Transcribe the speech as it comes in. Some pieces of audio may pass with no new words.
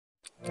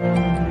It's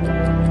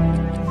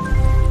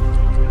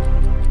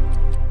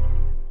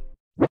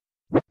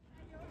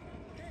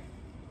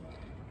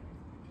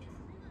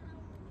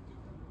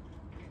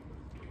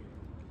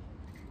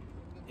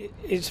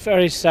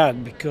very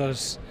sad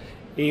because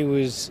he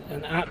was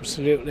an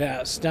absolutely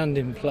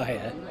outstanding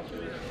player.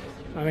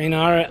 I mean,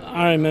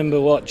 I remember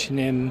watching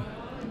him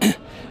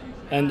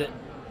and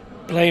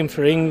playing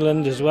for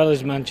England as well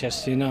as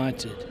Manchester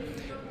United.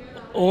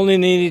 All he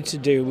needed to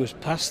do was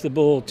pass the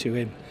ball to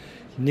him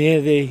near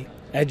the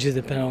edge of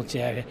the penalty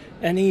area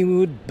and he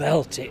would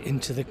belt it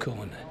into the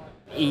corner.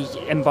 He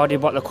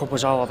embodied what the club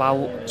was all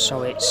about,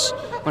 so it's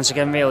once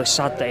again really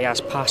sad that he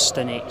has passed,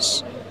 and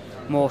it's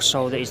more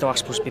so that he's the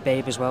last Busby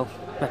babe as well.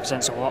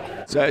 Represents a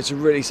lot. So it's a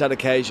really sad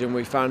occasion.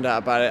 We found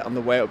out about it on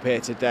the way up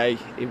here today.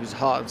 He was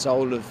heart and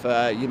soul of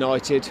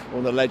United, one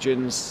of the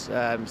legends,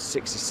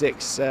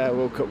 66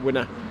 World Cup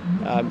winner.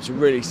 It's a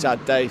really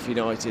sad day for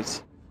United.